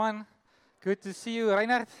Man, good to see you.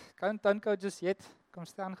 Reinhard, don't go just yet. Kom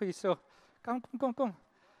staan gou hierso. Kom.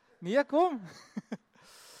 Nee, kom.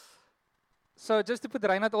 So just to put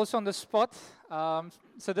Reinhard also on the spot.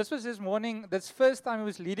 So this was this morning. That's first time he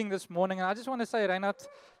was leading this morning. And I just want to say, Reinhard,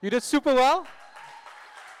 you did super well.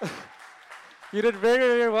 You did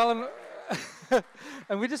very, very well.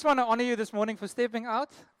 And we just want to honor you this morning for stepping out.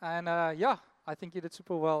 And yeah, I think you did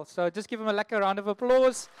super well. So just give him a lekker round of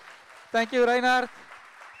applause. Thank you, Reinhard.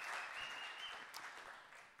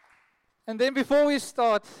 And then before we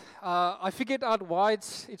start, I figured out why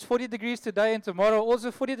it's 40 degrees today and tomorrow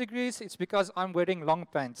also 40 degrees. It's because I'm wearing long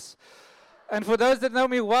pants. And for those that know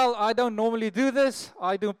me well, I don't normally do this.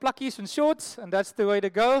 I do plakkies and shorts, and that's the way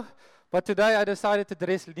to go. But today I decided to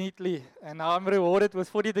dress neatly, and I'm rewarded with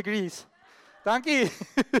 40 degrees. Thank you.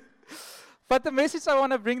 But the message I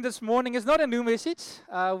want to bring this morning is not a new message.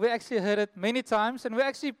 We actually heard it many times, and we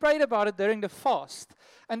actually prayed about it during the fast.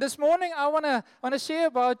 And this morning I want to share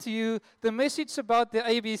about to you the message about the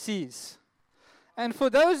ABCs. And for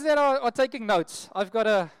those that are taking notes, I've got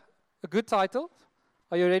a good title.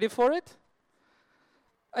 Are you ready for it?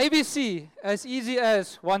 ABC, as easy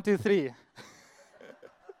as 1, 2, 3.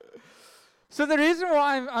 So the reason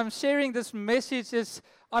why I'm sharing this message is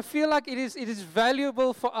I feel like it is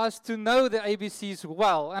valuable for us to know the ABCs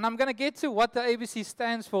well. And I'm going to get to what the ABC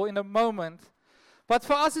stands for in a moment. But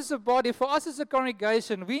for us as a body, for us as a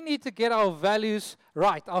congregation, we need to get our values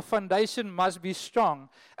right. Our foundation must be strong.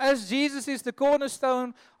 As Jesus is the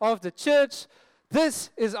cornerstone of the church, this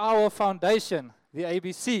is our foundation, the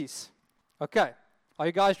ABCs. Okay, are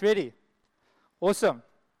you guys ready? Awesome.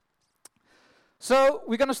 So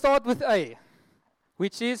we're going to start with A,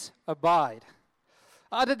 which is abide.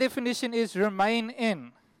 Other definition is remain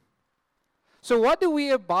in. So what do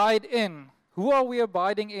we abide in? Who are we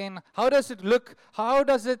abiding in? How does it look? How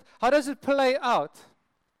does it play out?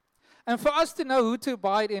 And for us to know who to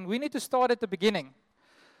abide in, we need to start at the beginning.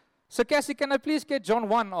 So Cassie, can I please get John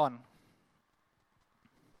 1 on?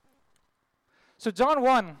 So John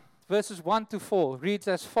 1, verses 1 to 4 reads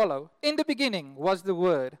as follows. In the beginning was the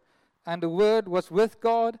Word, and the Word was with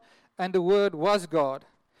God, and the Word was God.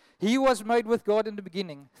 He was made with God in the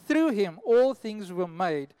beginning. Through him all things were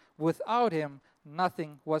made. Without him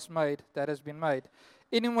nothing was made that has been made.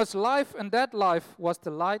 In him was life, and that life was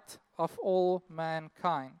the light of all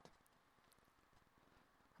mankind.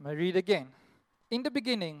 I'm going to read again. In the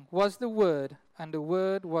beginning was the Word, and the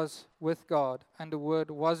Word was with God, and the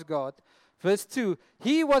Word was God. Verse 2,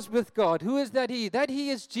 he was with God. Who is that he? That he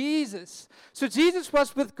is Jesus. So Jesus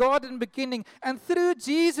was with God in the beginning, and through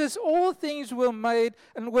Jesus all things were made,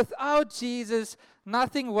 and without Jesus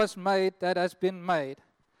nothing was made that has been made.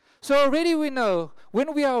 So already we know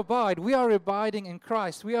when we abide, we are abiding in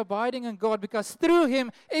Christ. We are abiding in God because through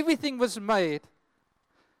him everything was made.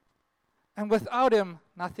 And without him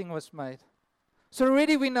nothing was made. So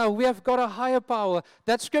already we know we have got a higher power.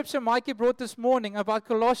 That scripture Mikey brought this morning about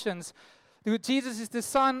Colossians. Jesus is the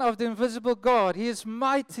Son of the invisible God. He is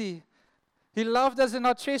mighty. He loved us in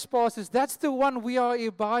our trespasses. That's the one we are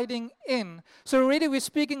abiding in. So already we're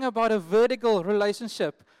speaking about a vertical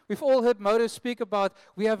relationship. We've all heard Mouton speak about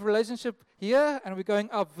we have a relationship here and we're going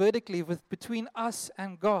up vertically between us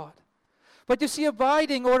and God. But you see,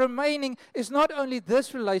 abiding or remaining is not only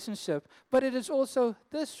this relationship, but it is also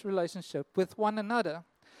this relationship with one another.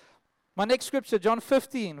 My next scripture, John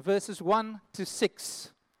 15, verses 1 to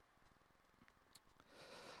 6.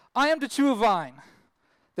 I am the true vine.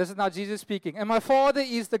 This is now Jesus speaking. And my Father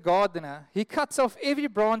is the gardener. He cuts off every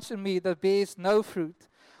branch in me that bears no fruit,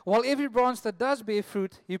 while every branch that does bear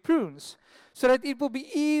fruit, he prunes, so that it will be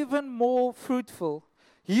even more fruitful.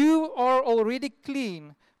 You are already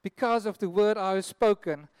clean because of the word I have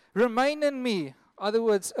spoken. Remain in me. In other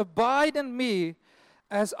words, abide in me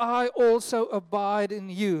as I also abide in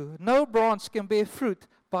you. No branch can bear fruit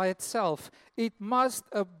by itself. It must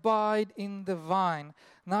abide in the vine.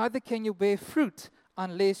 Neither can you bear fruit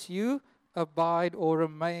unless you abide or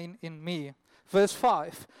remain in me. Verse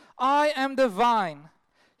 5. I am the vine.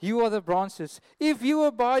 You are the branches. If you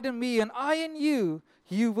abide in me and I in you,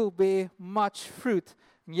 you will bear much fruit.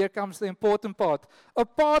 And here comes the important part.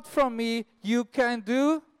 Apart from me, you can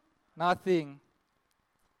do nothing.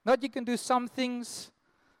 Not you can do some things.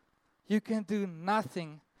 You can do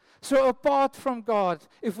nothing. So apart from God,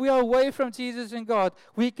 if we are away from Jesus and God,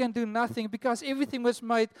 we can do nothing because everything was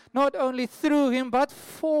made not only through him, but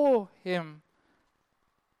for him.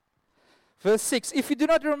 Verse 6, if you do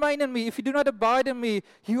not remain in me, if you do not abide in me,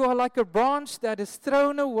 you are like a branch that is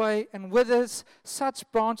thrown away and withers. Such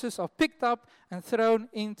branches are picked up and thrown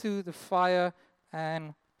into the fire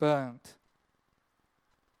and burned.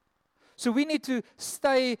 So we need to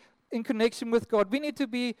stay in connection with God. We need to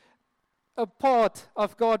be a part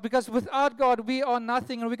of God, because without God we are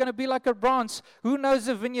nothing, and we're going to be like a branch. Who knows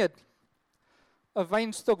a vineyard? A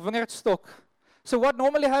vineyard stock. So what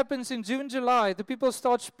normally happens in June, July, the people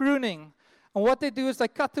start pruning. And what they do is they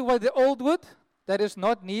cut away the old wood that is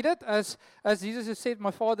not needed. As Jesus has said,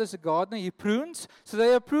 my Father's a gardener, he prunes. So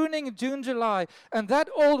they are pruning in June, July. And that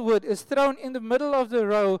old wood is thrown in the middle of the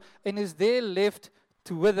row and is there left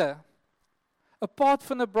to wither. Apart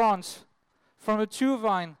from the branch, from a true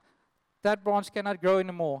vine, that branch cannot grow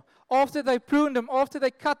anymore. After they prune them, after they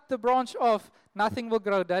cut the branch off, nothing will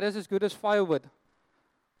grow. That is as good as firewood.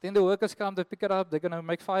 Then the workers come to pick it up. They're going to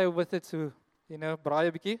make fire with it to, braai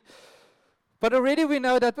 'n bietjie. But already we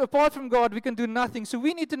know that apart from God, we can do nothing. So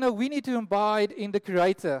we need to know we need to abide in the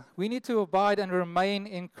Creator. We need to abide and remain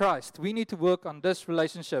in Christ. We need to work on this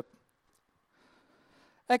relationship.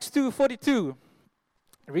 Acts 2:42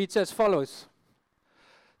 reads as follows.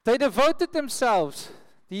 They devoted themselves.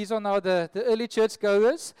 These are now the early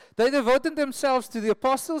churchgoers. They devoted themselves to the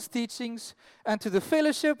apostles' teachings and to the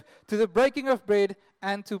fellowship, to the breaking of bread,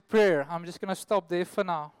 and to prayer. I'm just going to stop there for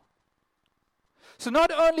now. So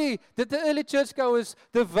not only did the early churchgoers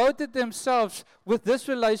devoted themselves with this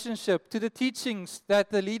relationship to the teachings that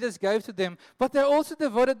the leaders gave to them, but they also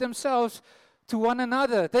devoted themselves to one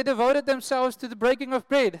another. They devoted themselves to the breaking of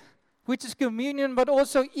bread, which is communion, but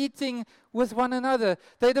also eating with one another.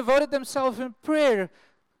 They devoted themselves in prayer,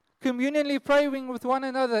 communally praying with one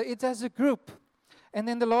another. It's as a group. And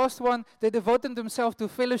then the last one, they devoted themselves to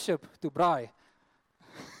fellowship, to braai.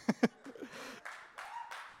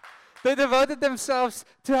 They devoted themselves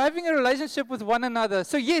to having a relationship with one another.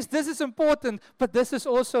 So yes, this is important, but this is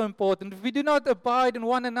also important. If we do not abide in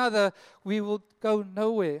one another, we will go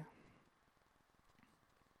nowhere.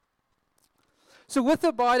 So with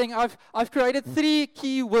abiding, I've created 3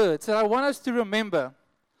 key words that I want us to remember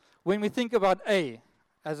when we think about A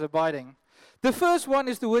as abiding. The first one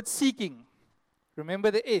is the word seeking. Remember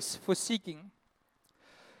the S for seeking.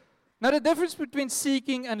 Now the difference between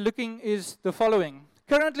seeking and looking is the following.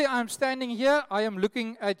 Currently I'm standing here, I am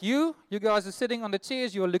looking at you. You guys are sitting on the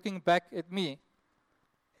chairs, you are looking back at me.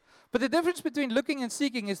 But the difference between looking and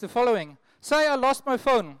seeking is the following. Say I lost my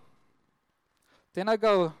phone. Then I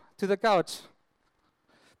go to the couch.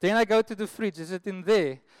 Then I go to the fridge. Is it in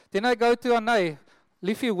there? Then I go to Anay.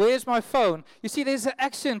 Liefie, where's my phone? You see, there's an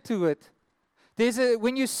action to it.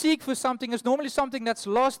 When you seek for something, it's normally something that's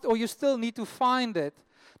lost or you still need to find it.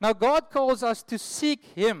 Now, God calls us to seek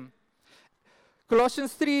Him.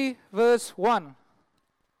 Colossians 3, verse 1.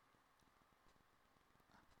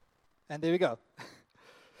 And there we go.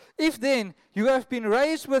 If then you have been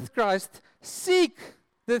raised with Christ, seek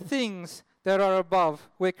the things that are above,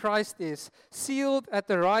 where Christ is, seated at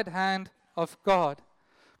the right hand of God.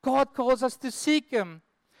 God calls us to seek Him,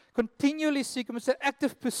 continually seek Him. It's an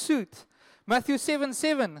active pursuit. Matthew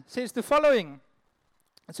 7:7 says the following.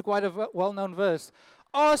 It's quite a well-known verse.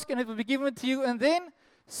 Ask and it will be given to you, and then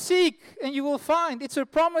seek and you will find. It's a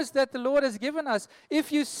promise that the Lord has given us.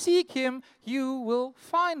 If you seek Him, you will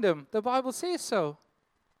find Him. The Bible says so.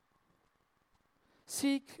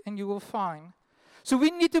 Seek and you will find. So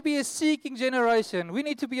we need to be a seeking generation. We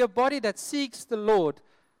need to be a body that seeks the Lord.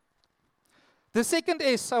 The second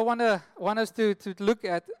S I want us to look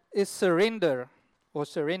at is surrender or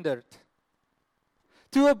surrendered.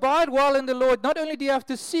 To abide well in the Lord, not only do you have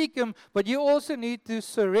to seek Him, but you also need to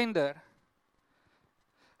surrender.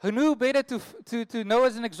 Who better to know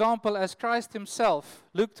as an example as Christ Himself?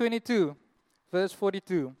 Luke 22, verse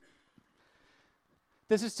 42.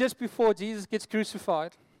 This is just before Jesus gets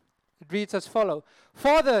crucified. It reads as follows.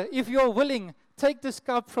 Father, if you are willing, take this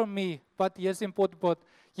cup from me. But here's the important part.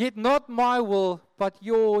 Yet not my will, but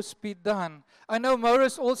yours be done. I know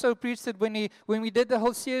Maurice also preached it when we did the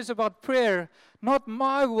whole series about prayer. Not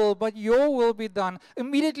my will, but your will be done.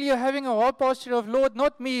 Immediately you're having a heart posture of, Lord,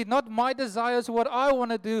 not me, not my desires, what I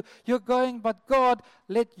want to do. You're going, but God,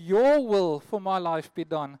 let your will for my life be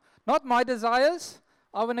done. Not my desires.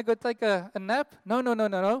 I want to go take a nap.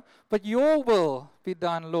 No. But your will be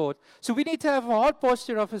done, Lord. So we need to have a heart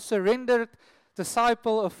posture of a surrendered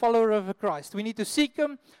disciple, a follower of Christ. We need to seek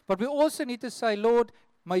Him, but we also need to say, Lord,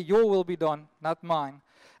 may your will be done, not mine.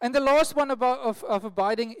 And the last one of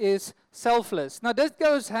abiding is selfless. Now this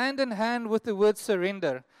goes hand in hand with the word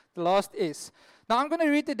surrender, the last S. Now I'm going to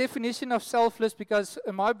read the definition of selfless because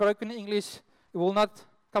in my broken English it will not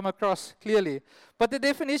come across clearly. But the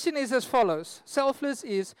definition is as follows. Selfless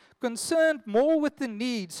is concerned more with the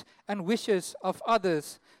needs and wishes of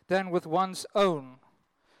others than with one's own.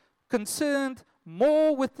 Concerned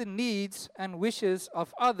more with the needs and wishes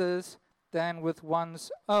of others than with one's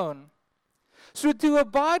own. So to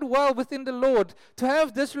abide well within the Lord, to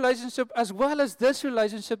have this relationship as well as this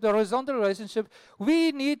relationship, the horizontal relationship,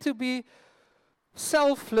 we need to be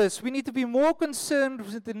selfless. We need to be more concerned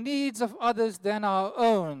with the needs of others than our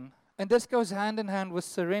own. And this goes hand in hand with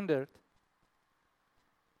surrender.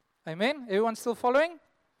 Amen? Everyone still following?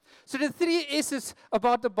 So the 3 S's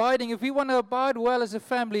about abiding, if we want to abide well as a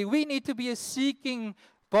family, we need to be a seeking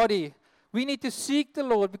body. We need to seek the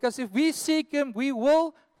Lord, because if we seek Him, we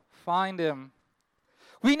will find Him.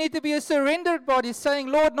 We need to be a surrendered body,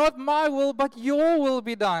 saying, Lord, not my will, but your will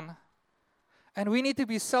be done. And we need to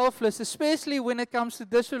be selfless, especially when it comes to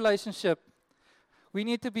this relationship. We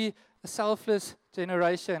need to be a selfless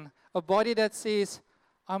generation, a body that says,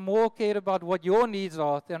 I'm more cared about what your needs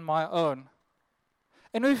are than my own.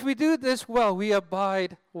 And if we do this well, we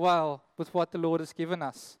abide well with what the Lord has given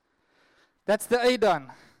us. That's the A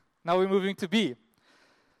done. Now we're moving to B.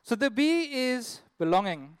 So the B is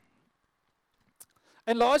belonging.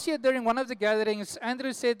 And last year during one of the gatherings,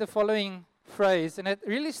 Andrew said the following phrase, and it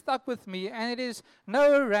really stuck with me, and it is,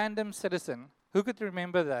 no random citizen. Who could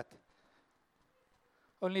remember that?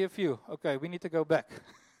 Only a few. Okay, we need to go back.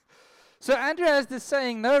 So Andrew has this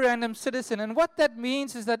saying, no random citizen, and what that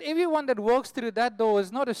means is that everyone that walks through that door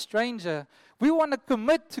is not a stranger. We want to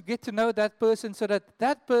commit to get to know that person so that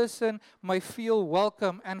that person may feel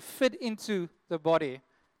welcome and fit into the body.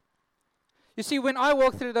 You see, when I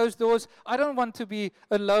walk through those doors, I don't want to be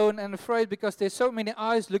alone and afraid because there's so many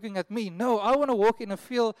eyes looking at me. No, I want to walk in and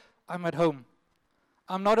feel I'm at home.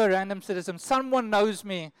 I'm not a random citizen. Someone knows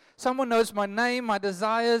me. Someone knows my name, my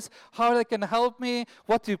desires, how they can help me,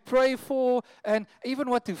 what to pray for, and even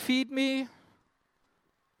what to feed me.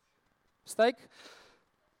 Steak?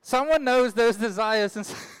 Someone knows those desires. And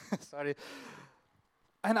sorry.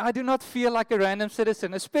 And I do not feel like a random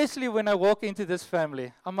citizen, especially when I walk into this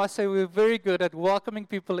family. I must say we're very good at welcoming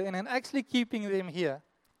people in and actually keeping them here.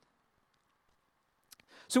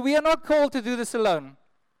 So we are not called to do this alone.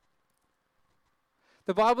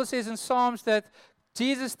 The Bible says in Psalms that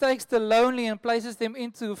Jesus takes the lonely and places them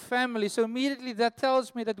into a family. So immediately that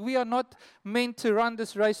tells me that we are not meant to run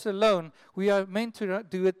this race alone. We are meant to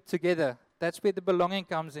do it together. That's where the belonging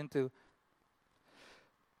comes into.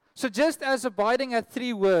 So just as abiding at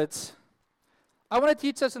 3 words, I want to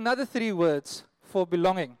teach us another 3 words for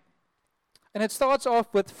belonging. And it starts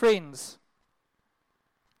off with friends.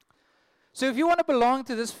 So if you want to belong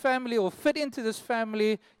to this family or fit into this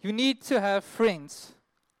family, you need to have friends.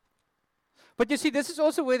 But you see, this is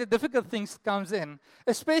also where the difficult things comes in.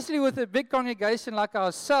 Especially with a big congregation like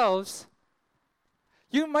ourselves,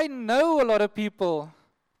 you may know a lot of people,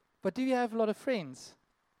 but do you have a lot of friends?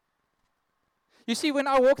 You see, when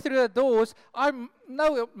I walk through the doors, I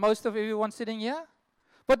know most of everyone sitting here.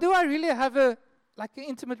 But do I really have an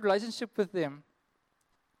intimate relationship with them?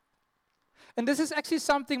 And this is actually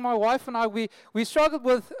something my wife and I, we struggled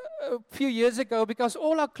with a few years ago, because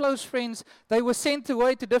all our close friends, they were sent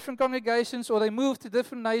away to different congregations or they moved to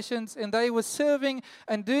different nations and they were serving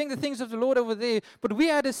and doing the things of the Lord over there. But we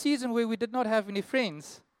had a season where we did not have any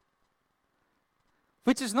friends,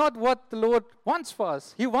 which is not what the Lord wants for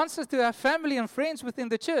us. He wants us to have family and friends within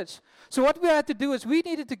the church. So what we had to do is we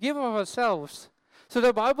needed to give of ourselves. So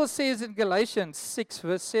the Bible says in Galatians 6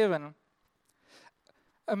 verse 7,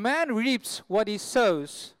 a man reaps what he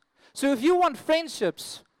sows. So if you want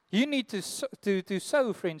friendships, you need to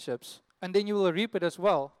sow friendships, and then you will reap it as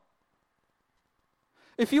well.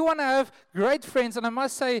 If you want to have great friends, and I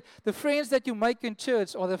must say, the friends that you make in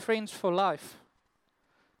church are the friends for life.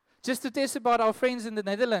 Just to test about our friends in the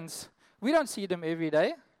Netherlands, we don't see them every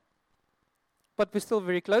day, but we're still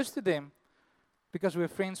very close to them because we're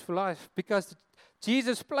friends for life. Because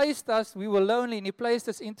Jesus placed us, we were lonely, and He placed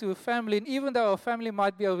us into a family. And even though our family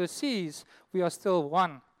might be overseas, we are still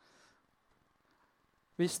one.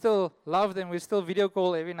 We still love them. We still video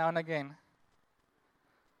call every now and again.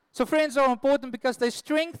 So friends are important because they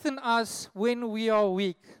strengthen us when we are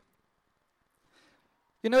weak.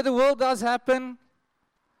 You know, the world does happen.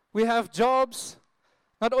 We have jobs.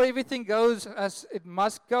 Not everything goes as it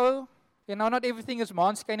must go. You know, not everything is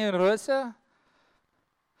maanskyn en rose.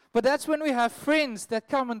 But that's when we have friends that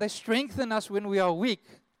come and they strengthen us when we are weak.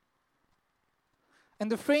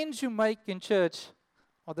 And the friends you make in church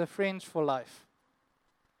are the friends for life.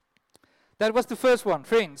 That was the first one,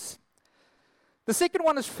 friends. The second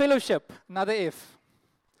one is fellowship, another F.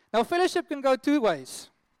 Now, fellowship can go 2 ways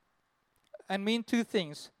and mean 2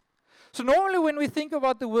 things. So normally when we think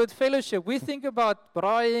about the word fellowship, we think about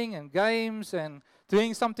braaiing and games and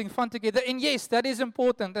doing something fun together. And yes, that is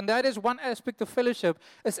important. And that is one aspect of fellowship.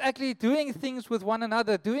 It's actually doing things with one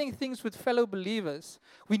another, doing things with fellow believers.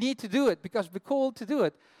 We need to do it because we're called to do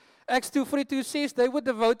it. Acts 2:42 says they were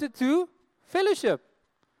devoted to fellowship.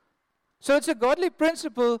 So it's a godly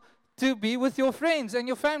principle to be with your friends and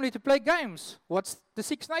your family, to play games. Watch the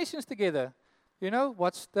Six Nations together.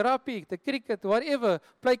 Watch the rugby, the cricket, whatever.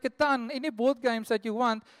 Play Catan, any board games that you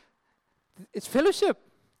want. It's fellowship.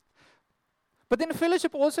 But then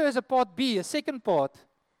fellowship also has a part B, a second part.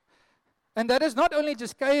 And that is not only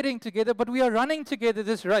just carrying together, but we are running together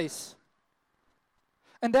this race.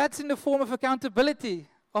 And that's in the form of accountability,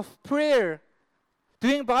 of prayer,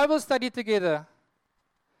 doing Bible study together.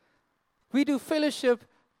 We do fellowship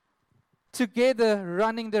together,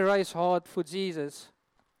 running the race hard for Jesus.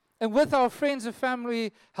 And with our friends and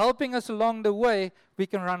family helping us along the way, we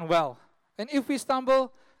can run well. And if we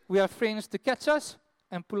stumble, we have friends to catch us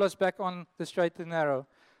and pull us back on the straight and narrow.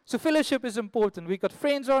 So fellowship is important. We got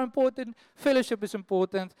friends are important. Fellowship is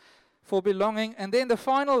important for belonging. And then the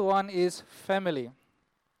final one is family.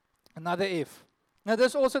 Another F. Now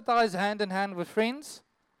this also ties hand in hand with friends.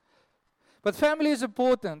 But family is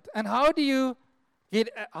important. And how do you get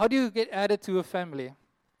added to a family?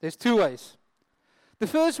 There's two ways. The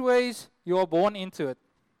first way is you are born into it.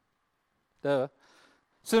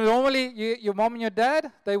 So normally your mom and your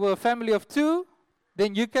dad, they were a family of two.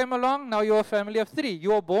 Then you came along, now you're a family of three.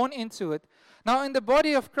 You are born into it. Now in the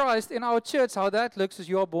body of Christ, in our church, how that looks is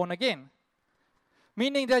you are born again.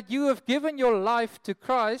 Meaning that you have given your life to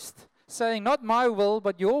Christ, saying, not my will,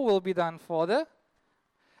 but your will be done, Father.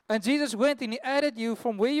 And Jesus went and He added you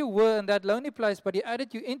from where you were in that lonely place, but He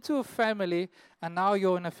added you into a family, and now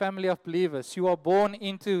you're in a family of believers. You are born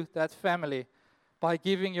into that family by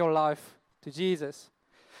giving your life to Jesus.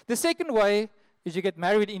 The second way is you get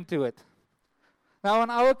married into it. Now,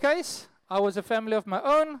 in our case, I was a family of my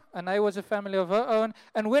own, and I was a family of her own.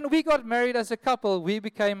 And when we got married as a couple, we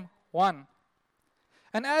became one.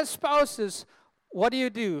 And as spouses, what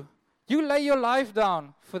do? You lay your life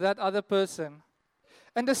down for that other person.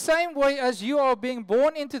 And the same way as you are being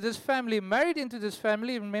born into this family, married into this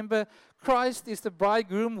family, remember, Christ is the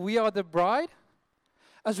bridegroom, we are the bride.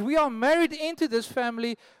 As we are married into this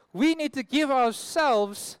family, we need to give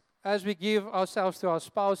ourselves as we give ourselves to our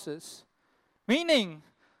spouses. Meaning,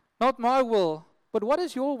 not my will, but what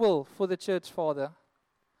is your will for the church, Father?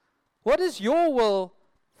 What is your will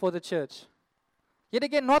for the church? Yet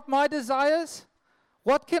again, not my desires.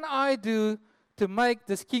 What can I do to make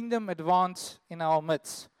this kingdom advance in our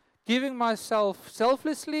midst? Giving myself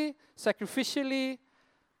selflessly, sacrificially,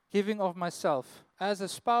 giving of myself. As a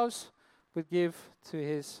spouse would give to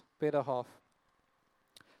his better half.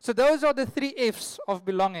 So those are the three F's of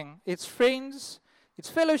belonging. It's friends, it's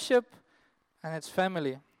fellowship, and it's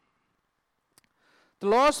family. The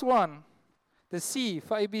last one, the C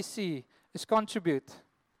for ABC, is contribute.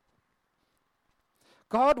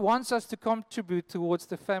 God wants us to contribute towards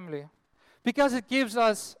the family because it gives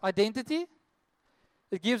us identity,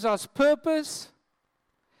 it gives us purpose,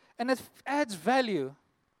 and it adds value.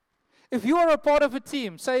 If you are a part of a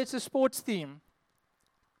team, say it's a sports team,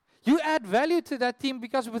 you add value to that team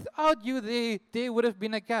because without you there would have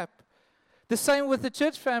been a gap. The same with the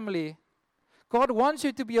church family. God wants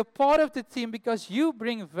you to be a part of the team because you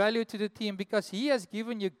bring value to the team, because He has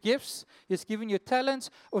given you gifts, He has given you talents,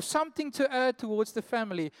 or something to add towards the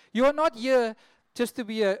family. You are not here just to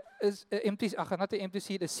be a empty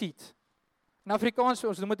seat. In Afrikaans,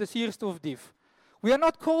 ons noem dit 'n suurstofdief. We are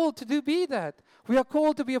not called to be that. We are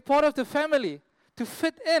called to be a part of the family, to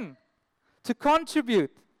fit in, to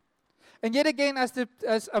contribute. And yet again,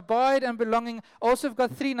 as abide and belonging, also have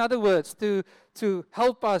got three other words to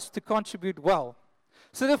help us to contribute well.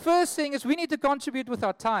 So the first thing is we need to contribute with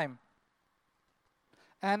our time.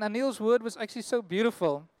 And Anil's word was actually so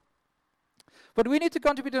beautiful. But we need to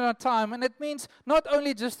contribute in our time, and it means not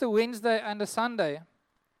only just a Wednesday and a Sunday.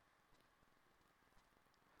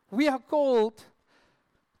 We are called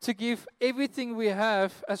to give everything we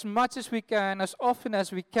have, as much as we can, as often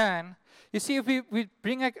as we can. You see, if we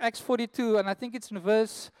bring Acts 42, and I think it's in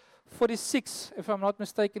verse 46, if I'm not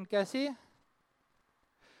mistaken, Cassie.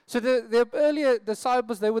 So the earlier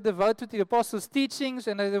disciples, they were devoted to the apostles' teachings,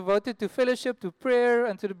 and they were devoted to fellowship, to prayer,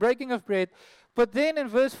 and to the breaking of bread. But then in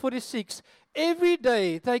verse 46, every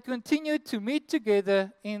day they continued to meet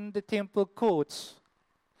together in the temple courts.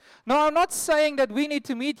 Now, I'm not saying that we need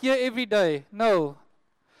to meet here every day. No.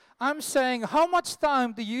 I'm saying, how much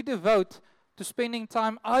time do you devote to spending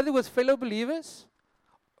time either with fellow believers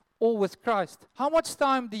or with Christ? How much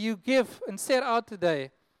time do you give and set out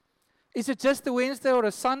today? Is it just a Wednesday or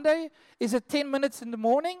a Sunday? Is it 10 minutes in the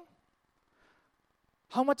morning?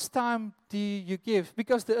 How much time do you give?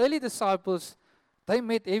 Because the early disciples, they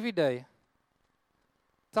met every day.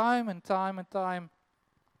 Time and time and time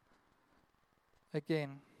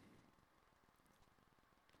again.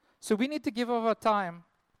 So we need to give of our time.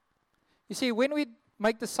 You see, when we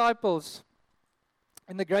make disciples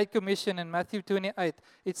in the Great Commission in Matthew 28,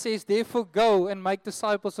 it says, therefore go and make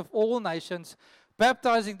disciples of all nations,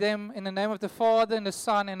 baptizing them in the name of the Father and the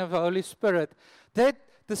Son and of the Holy Spirit. That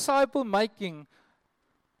disciple making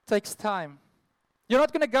takes time. You're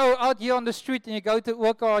not going to go out here on the street and you go to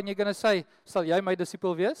work and you're going to say, sal jy my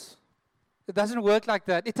disciple wees? It doesn't work like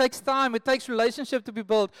that. It takes time. It takes relationship to be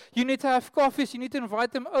built. You need to have coffees. You need to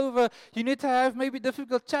invite them over. You need to have maybe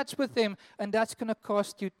difficult chats with them. And that's going to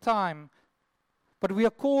cost you time. But we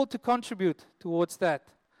are called to contribute towards that.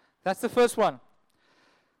 That's the first one.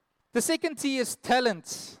 The second T is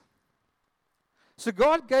talents. So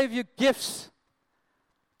God gave you gifts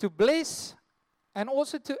to bless and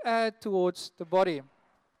also to add towards the body.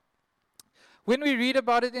 When we read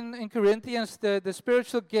about it in Corinthians, the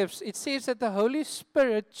spiritual gifts, it says that the Holy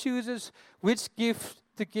Spirit chooses which gift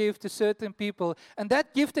to give to certain people. And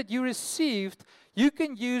that gift that you received, you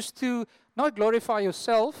can use to not glorify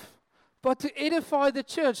yourself, but to edify the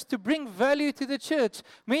church, to bring value to the church.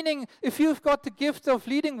 Meaning, if you've got the gift of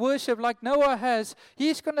leading worship like Noah has,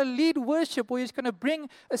 he's going to lead worship, or he's going to bring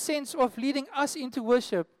a sense of leading us into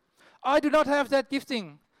worship. I do not have that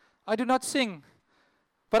gifting. I do not sing.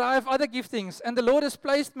 But I have other giftings, and the Lord has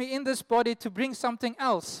placed me in this body to bring something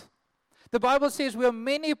else. The Bible says we are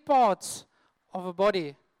many parts of a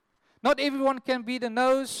body. Not everyone can be the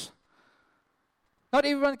nose. Not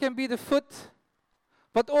everyone can be the foot.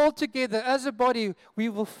 But all together, as a body, we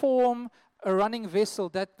will form a running vessel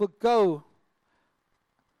that will go.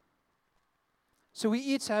 So we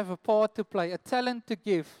each have a part to play, a talent to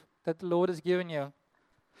give that the Lord has given you.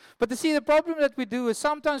 But you see, the problem that we do is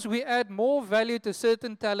sometimes we add more value to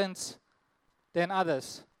certain talents than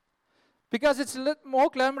others. Because it's a little more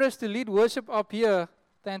glamorous to lead worship up here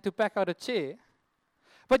than to pack out a chair.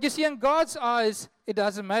 But you see, in God's eyes, it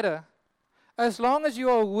doesn't matter. As long as you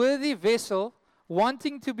are a worthy vessel,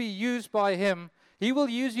 wanting to be used by Him, He will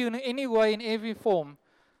use you in any way, in every form.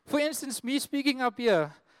 For instance, me speaking up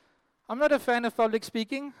here, I'm not a fan of public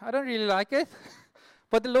speaking. I don't really like it.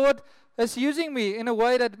 But the Lord is using me in a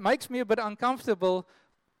way that makes me a bit uncomfortable,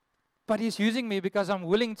 but He's using me because I'm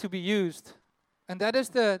willing to be used. And that is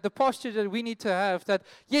the posture that we need to have, that,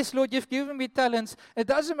 yes, Lord, you've given me talents. It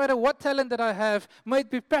doesn't matter what talent that I have, may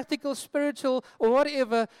it be practical, spiritual, or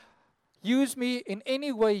whatever. Use me in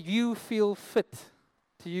any way you feel fit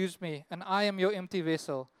to use me, and I am your empty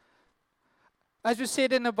vessel. As we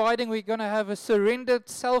said in abiding, we're going to have a surrendered,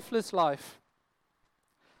 selfless life.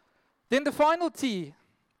 Then the final T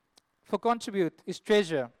for contribute is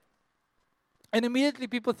treasure. And immediately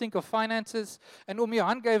people think of finances, and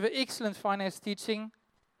Johan gave an excellent finance teaching.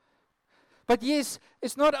 But yes,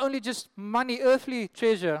 it's not only just money, earthly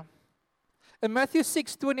treasure. In Matthew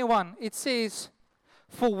 6:21, it says,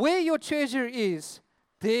 for where your treasure is,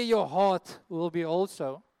 there your heart will be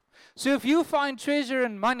also. So if you find treasure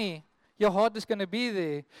in money, your heart is going to be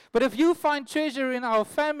there. But if you find treasure in our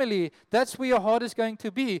family, that's where your heart is going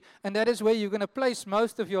to be. And that is where you're going to place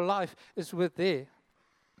most of your life, is with there.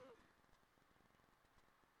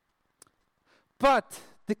 But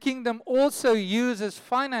the kingdom also uses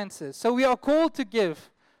finances. So we are called to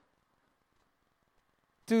give,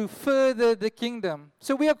 to further the kingdom.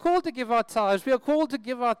 So we are called to give our tithes. We are called to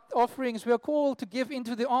give our offerings. We are called to give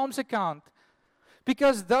into the alms account.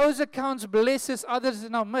 Because those accounts blesses others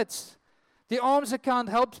in our midst. The alms account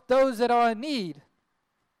helps those that are in need.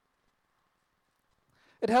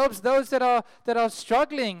 It helps those that are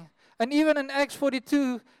struggling. And even in Acts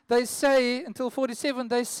 42, they say, until 47,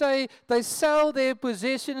 they say they sell their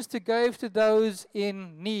possessions to give to those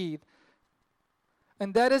in need.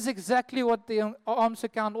 And that is exactly what the alms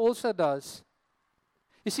account also does.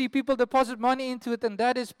 You see, people deposit money into it, and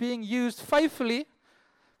that is being used faithfully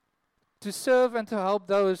to serve and to help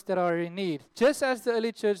those that are in need. Just as the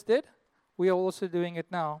early church did, we are also doing it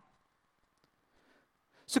now.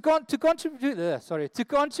 So to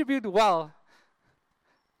contribute well,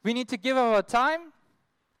 we need to give of our time,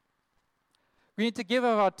 we need to give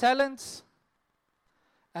of our talents,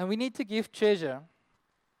 and we need to give treasure.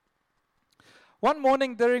 One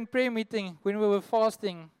morning during prayer meeting, when we were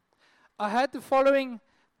fasting, I had the following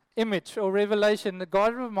image or revelation that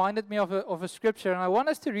God reminded me of a scripture, and I want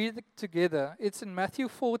us to read it together. It's in Matthew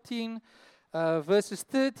 14, verses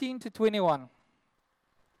 13 to 21.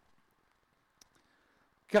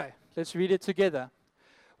 Okay, let's read it together.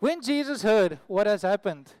 When Jesus heard what has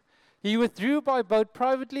happened, he withdrew by boat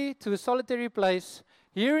privately to a solitary place.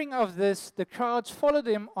 Hearing of this, the crowds followed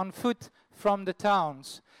him on foot from the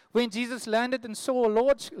towns. When Jesus landed and saw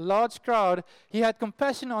a large crowd, he had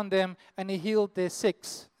compassion on them and he healed their sick.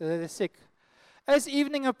 As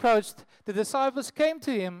evening approached, the disciples came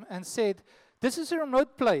to him and said, "This is a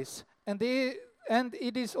remote place, and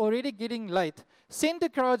it is already getting late. Send the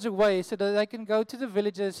crowds away so that they can go to the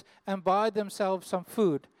villages and buy themselves some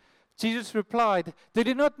food." Jesus replied, "They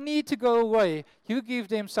do not need to go away. You give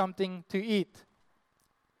them something to eat."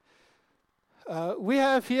 "We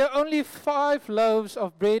have here only 5 loaves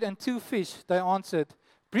of bread and 2 fish," they answered.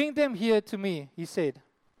 "Bring them here to me," he said.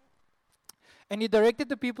 And he directed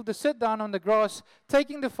the people to sit down on the grass,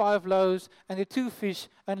 taking the 5 loaves and the 2 fish,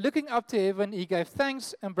 and looking up to heaven, he gave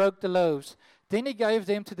thanks and broke the loaves. Then he gave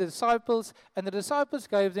them to the disciples, and the disciples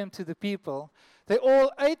gave them to the people. They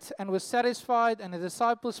all ate and were satisfied, and the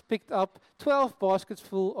disciples picked up 12 baskets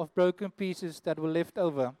full of broken pieces that were left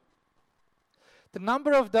over. The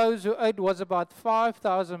number of those who ate was about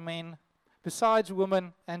 5,000 men, besides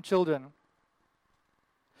women and children.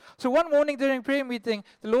 So one morning during prayer meeting,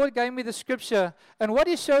 the Lord gave me the scripture, and what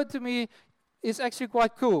he showed to me is actually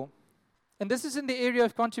quite cool. And this is in the area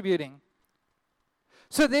of contributing.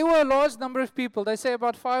 So there were a large number of people. They say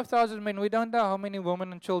about 5,000 men. We don't know how many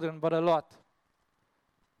women and children, but a lot.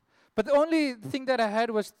 But the only thing that I had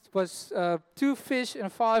was 2 fish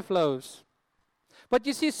and 5 loaves. But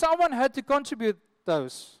you see, someone had to contribute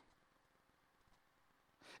those.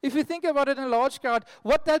 If you think about it in a large crowd,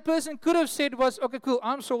 what that person could have said was, "Okay, cool,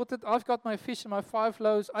 I'm sorted. I've got my fish and my 5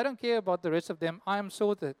 loaves. I don't care about the rest of them. I am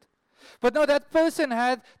sorted." But no, that person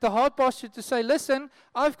had the heart posture to say, "Listen,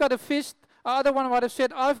 I've got a fish." The other one might have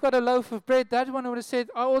said, "I've got a loaf of bread." That one would have said,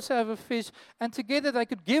 "I also have a fish." And together they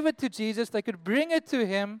could give it to Jesus. They could bring it to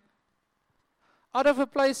him out of a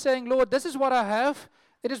place saying, "Lord, this is what I have.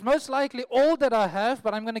 It is most likely all that I have,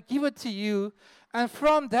 but I'm going to give it to you." And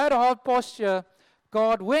from that heart posture,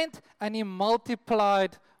 God went and he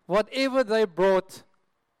multiplied whatever they brought,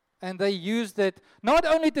 and they used it not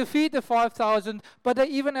only to feed the 5,000, but they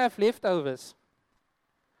even have leftovers.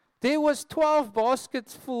 There was 12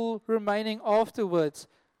 baskets full remaining afterwards.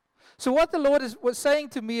 So what the Lord was saying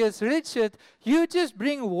to me is, "Richard, you just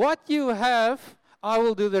bring what you have, I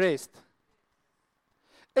will do the rest."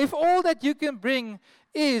 If all that you can bring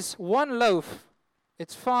is 1 loaf,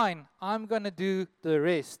 it's fine. I'm going to do the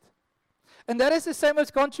rest. And that is the same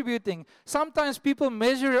as contributing. Sometimes people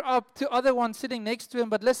measure up to other ones sitting next to him,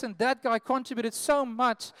 but listen, that guy contributed so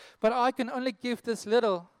much, but I can only give this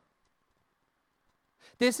little.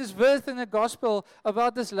 There's this verse in the gospel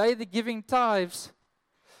about this lady giving tithes.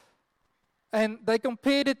 And they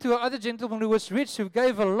compared it to another gentleman who was rich, who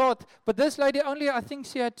gave a lot. But this lady only, I think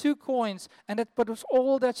she had 2 coins, and that was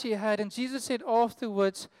all that she had. And Jesus said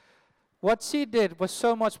afterwards, what she did was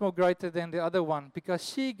so much more greater than the other one, because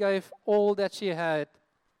she gave all that she had.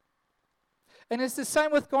 And it's the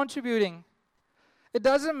same with contributing. It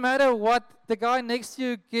doesn't matter what the guy next to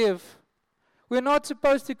you give. We're not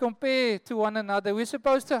supposed to compare to one another. We're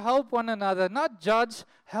supposed to help one another, not judge,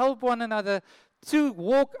 help one another to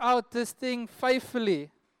walk out this thing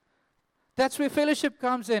faithfully. That's where fellowship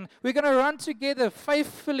comes in. We're going to run together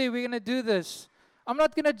faithfully. We're going to do this. I'm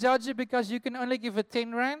not going to judge you because you can only give a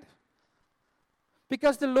 10 rand.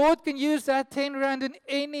 Because the Lord can use that 10 rand in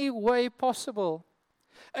any way possible.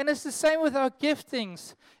 And it's the same with our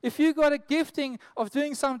giftings. If you got a gifting of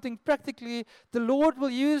doing something practically, the Lord will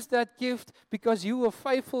use that gift because you were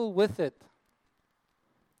faithful with it.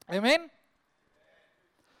 Amen?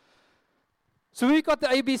 So we've got the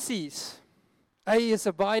ABCs. A is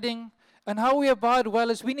abiding. And how we abide well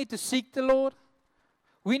is we need to seek the Lord.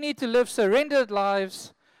 We need to live surrendered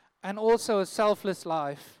lives and also a selfless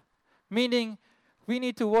life. Meaning, we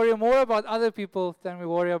need to worry more about other people than we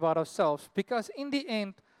worry about ourselves. Because in the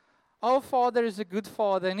end, our Father is a good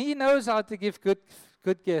Father, and He knows how to give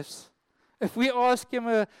good gifts. If we ask Him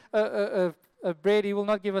a bread, He will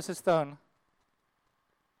not give us a stone.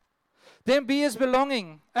 Then B is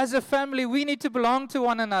belonging. As a family, we need to belong to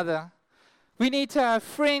one another. We need to have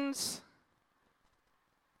friends.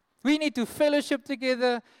 We need to fellowship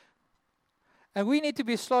together. And we need to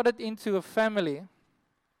be slotted into a family.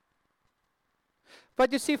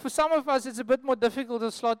 But you see, for some of us, it's a bit more difficult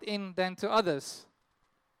to slot in than to others.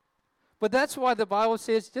 But that's why the Bible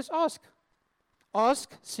says, just ask.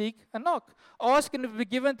 Ask, seek, and knock. Ask and it will be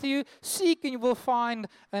given to you. Seek and you will find.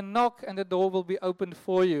 And knock and the door will be opened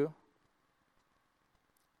for you.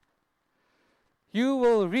 You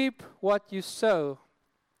will reap what you sow.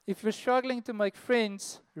 If you're struggling to make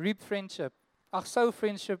friends, reap friendship. Sow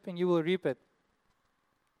friendship and you will reap it.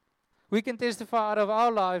 We can testify out of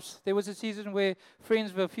our lives. There was a season where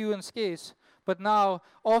friends were few and scarce. But now,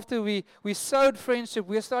 after we sowed friendship,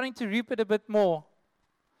 we're starting to reap it a bit more.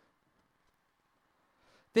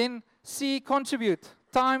 Then C, contribute.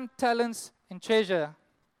 Time, talents, and treasure.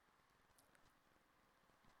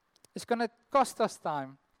 It's going to cost us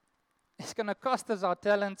time. It's going to cost us our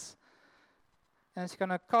talents. And it's going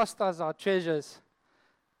to cost us our treasures.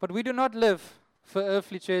 But we do not live for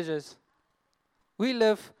earthly treasures. We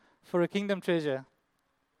live for a kingdom treasure.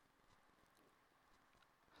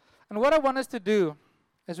 And what I want us to do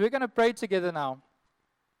is we're going to pray together now.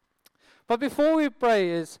 But before we pray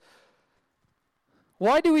is,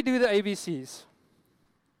 why do we do the ABCs?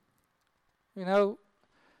 You know,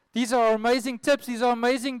 these are amazing tips, these are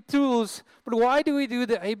amazing tools, but why do we do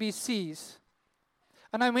the ABCs?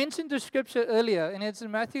 And I mentioned the scripture earlier, and it's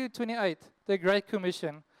in Matthew 28, the Great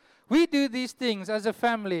Commission. We do these things as a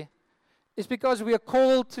family. It's because we are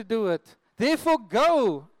called to do it. Therefore,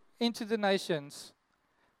 go into the nations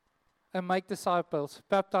and make disciples,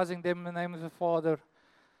 baptizing them in the name of the Father,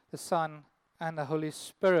 the Son, and the Holy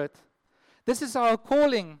Spirit. This is our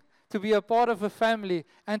calling, to be a part of a family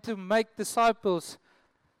and to make disciples,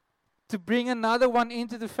 to bring another one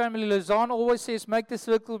into the family. Lausanne always says, make the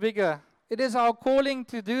circle bigger. It is our calling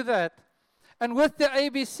to do that. And with the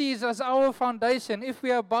ABCs as our foundation, if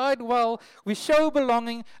we abide well, we show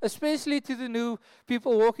belonging, especially to the new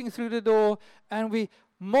people walking through the door, and we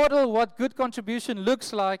model what good contribution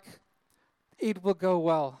looks like, it will go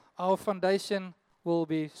well. Our foundation will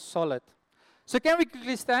be solid. So can we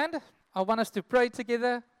quickly stand? I want us to pray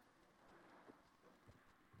together.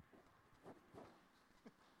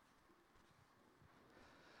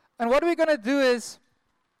 And what we're going to do is,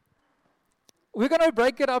 we're going to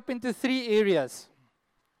break it up into 3 areas.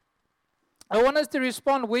 I want us to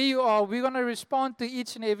respond where you are. We're going to respond to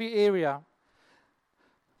each and every area.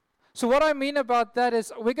 So what I mean about that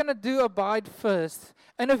is we're going to do abide first.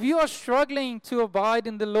 And if you are struggling to abide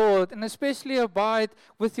in the Lord, and especially abide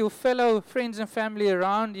with your fellow friends and family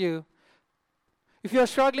around you, if you are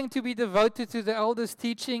struggling to be devoted to the elders'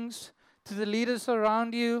 teachings, to the leaders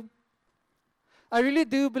around you, I really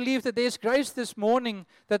do believe that there's grace this morning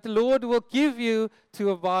that the Lord will give you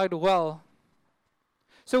to abide well.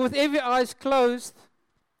 So with every eyes closed,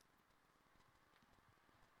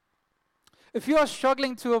 if you are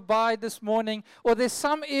struggling to abide this morning, or there's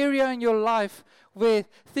some area in your life where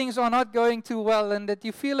things are not going too well and that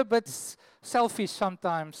you feel a bit selfish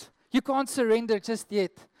sometimes, you can't surrender just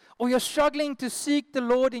yet, or you're struggling to seek the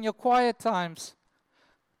Lord in your quiet times,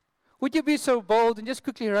 would you be so bold and just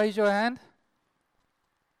quickly raise your hand?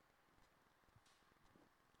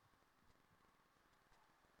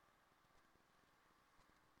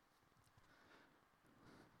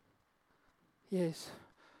 Yes.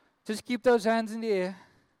 Just keep those hands in the air.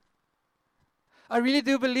 I really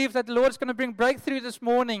do believe that the Lord is going to bring breakthrough this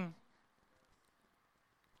morning.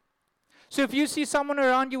 So if you see someone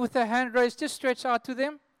around you with their hand raised, just stretch out to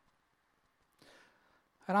them.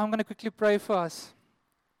 And I'm going to quickly pray for us.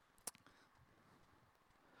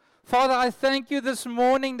 Father, I thank you this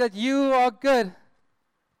morning that you are good.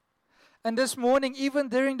 And this morning, even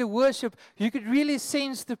during the worship, you could really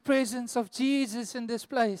sense the presence of Jesus in this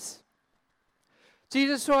place.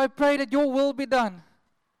 Jesus, so I pray that your will be done.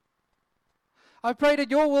 I pray that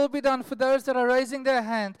your will be done for those that are raising their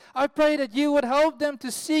hand. I pray that you would help them to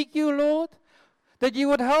seek you, Lord. That you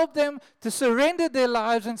would help them to surrender their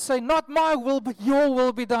lives and say, not my will, but your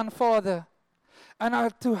will be done, Father.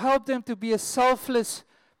 And to help them to be a selfless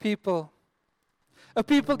people. A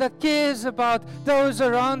people that cares about those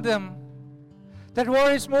around them. That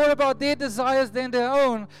worries more about their desires than their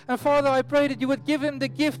own. And Father, I pray that you would give him the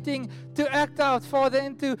gifting to act out, Father,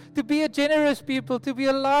 and to be a generous people, to be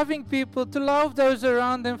a loving people, to love those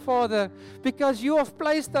around them, Father, because you have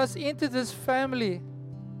placed us into this family.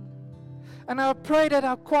 And I pray that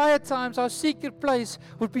our quiet times, our secret place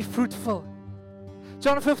would be fruitful.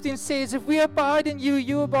 John 15 says, if we abide in you,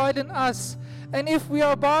 you abide in us. And if we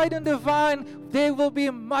abide in the vine, there will be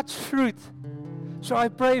much fruit. So I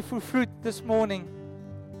pray for fruit this morning.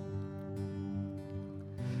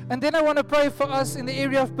 And then I want to pray for us in the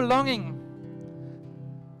area of belonging.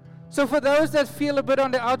 So for those that feel a bit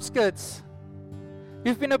on the outskirts,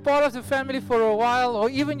 you've been a part of the family for a while, or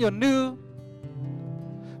even you're new,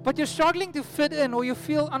 but you're struggling to fit in, or you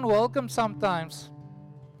feel unwelcome sometimes.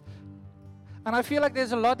 And I feel like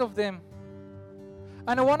there's a lot of them.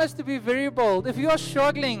 And I want us to be very bold. If you are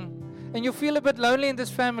struggling, and you feel a bit lonely in this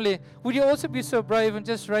family, would you also be so brave and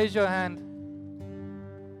just raise your hand?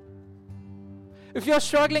 If you're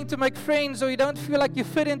struggling to make friends or you don't feel like you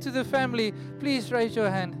fit into the family, please raise your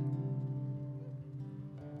hand.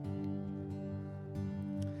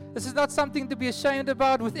 This is not something to be ashamed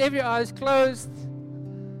about. With every eyes closed,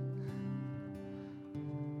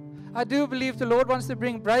 I do believe the Lord wants to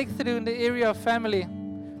bring breakthrough in the area of family.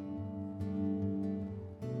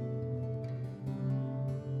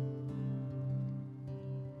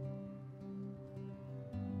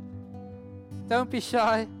 Don't be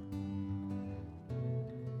shy.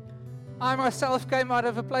 I myself came out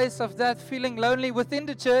of a place of that, feeling lonely within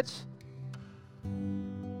the church.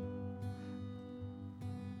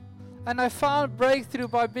 And I found breakthrough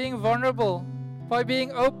by being vulnerable, by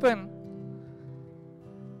being open.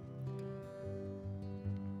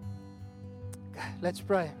 Okay, let's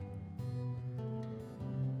pray.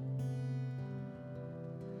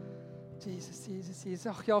 Jesus.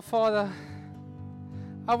 Oh, yeah, Father,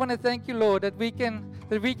 I want to thank you, Lord, that we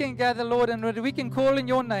can gather, Lord, and that we can call in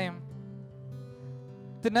your name.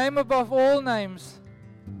 The name above all names.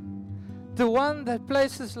 The one that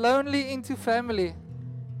places lonely into family.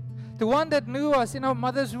 The one that knew us in our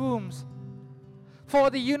mother's wombs.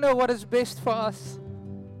 Father, you know what is best for us.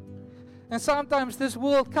 And sometimes this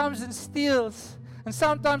world comes and steals. And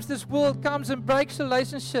sometimes this world comes and breaks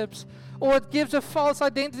relationships. Or it gives a false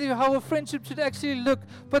identity of how a friendship should actually look.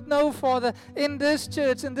 But no, Father, in this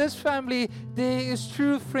church, in this family, there is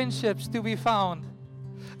true friendships to be found.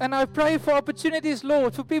 And I pray for opportunities,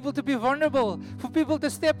 Lord, for people to be vulnerable, for people to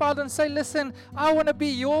step out and say, listen, I want to be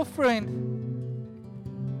your friend.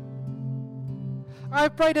 I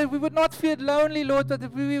pray that we would not feel lonely, Lord, but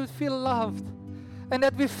that we would feel loved and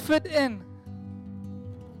that we fit in.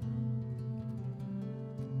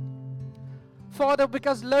 Father,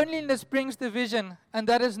 because loneliness brings division, and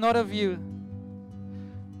that is not of you.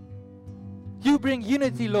 You bring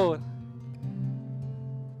unity, Lord.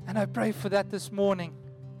 And I pray for that this morning.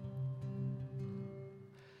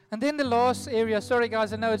 And then the last area, sorry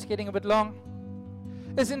guys, I know it's getting a bit long,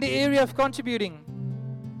 is in the area of contributing.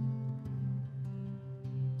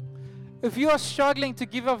 If you are struggling to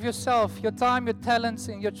give of yourself, your time, your talents,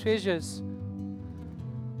 and your treasures,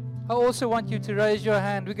 I also want you to raise your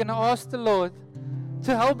hand. We're going to ask the Lord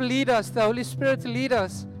to help lead us, the Holy Spirit to lead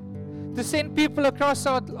us, to send people across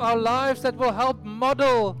our lives that will help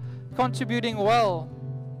model contributing well.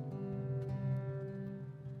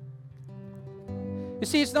 You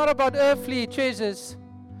see, it's not about earthly treasures.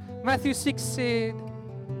 Matthew 6 said,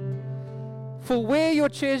 for where your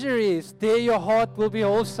treasure is, there your heart will be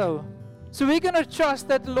also. So we're going to trust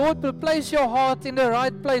that the Lord will place your heart in the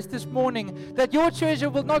right place this morning, that your treasure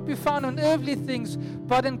will not be found in earthly things,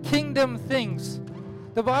 but in kingdom things.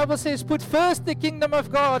 The Bible says, put first the kingdom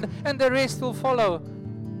of God, and the rest will follow.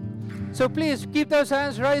 So please, keep those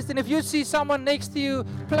hands raised, and if you see someone next to you,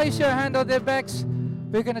 place your hand on their backs.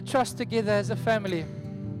 We're going to trust together as a family.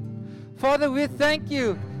 Father, we thank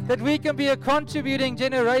you that we can be a contributing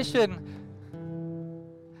generation,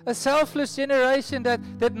 a selfless generation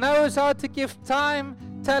that knows how to give time,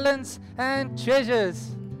 talents, and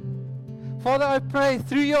treasures. Father, I pray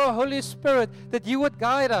through your Holy Spirit that you would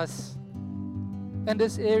guide us in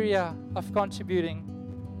this area of contributing.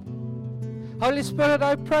 Holy Spirit,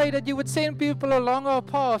 I pray that you would send people along our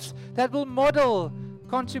paths that will model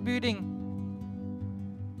contributing.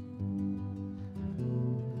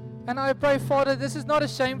 And I pray, Father, this is not a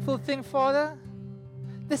shameful thing, Father.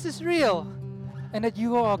 This is real. And that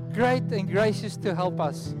you are great and gracious to help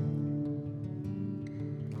us.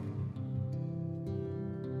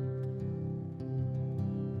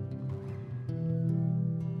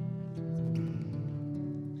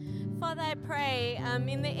 Father, I pray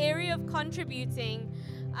in the area of contributing,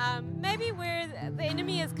 maybe where the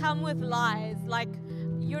enemy has come with lies, like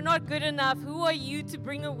you're not good enough, who are you to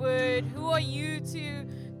bring a word, who are you to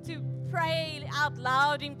pray out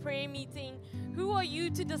loud in prayer meeting, who are you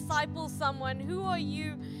to disciple someone, who are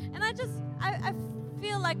you, and I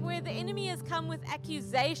feel like where the enemy has come with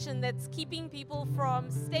accusation that's keeping people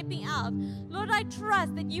from stepping out, Lord, I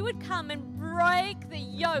trust that you would come and break the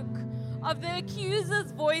yoke of the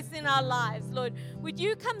accuser's voice in our lives, Lord. Would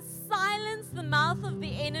you come silence the mouth of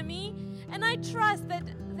the enemy? And I trust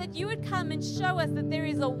that you would come and show us that there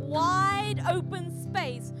is a wide open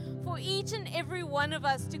space for each and every one of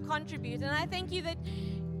us to contribute. And I thank you that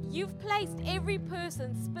you've placed every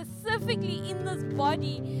person specifically in this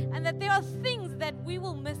body, and that there are things that we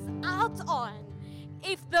will miss out on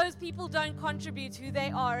if those people don't contribute who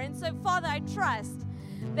they are. And so, Father, I trust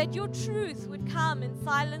that your truth would come and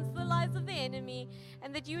silence the lies of the enemy,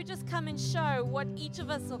 and that you would just come and show what each of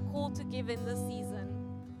us are called to give in this season.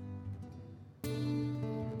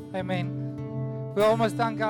 Amen. We're almost done, guys.